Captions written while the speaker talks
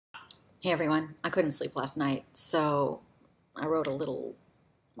Hey everyone, I couldn't sleep last night, so I wrote a little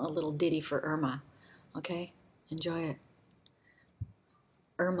ditty for Irma. Okay? Enjoy it.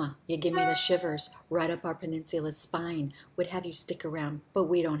 Irma, you give me the shivers right up our peninsula's spine. Would have you stick around, but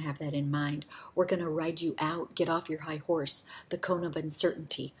we don't have that in mind. We're gonna ride you out. Get off your high horse. The cone of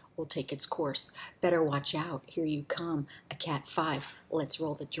uncertainty will take its course. Better watch out. Here you come. A cat 5. Let's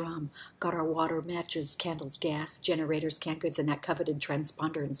roll the drum. Got our water, matches, candles, gas, generators, canned goods, and that coveted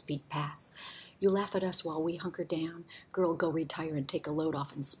transponder and speed pass. You laugh at us while we hunker down. Girl, go retire and take a load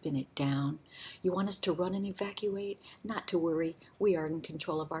off and spin it down. You want us to run and evacuate? Not to worry, we are in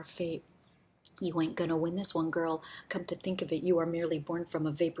control of our fate. You ain't gonna win this one, girl. Come to think of it, you are merely born from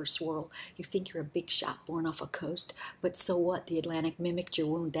a vapor swirl. You think you're a big shot born off a coast, but so what? The Atlantic mimicked your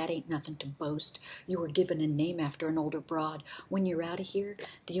wound, that ain't nothing to boast. You were given a name after an older broad. When you're out of here,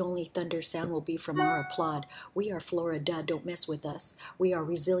 the only thunder sound will be from our applaud. We are Florida, don't mess with us. We are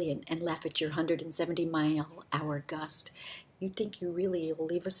resilient and laugh at your 170-mile-hour gust. You think you really will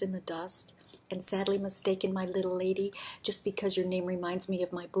leave us in the dust? And sadly mistaken, my little lady, just because your name reminds me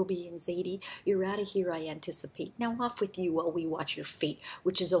of my Booby and Zadie. You're out of here, I anticipate. Now off with you while we watch your fate,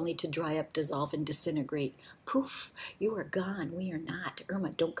 which is only to dry up, dissolve, and disintegrate. Poof, you are gone, we are not.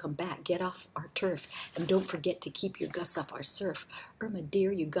 Irma, don't come back, get off our turf, and don't forget to keep your gusts off our surf. Irma,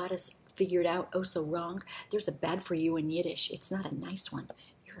 dear, you got us figured out oh so wrong. There's a bad for you in Yiddish, it's not a nice one.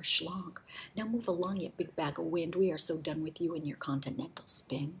 You're a schlong. Now move along, you big bag of wind. We are so done with you and your continental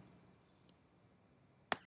spin.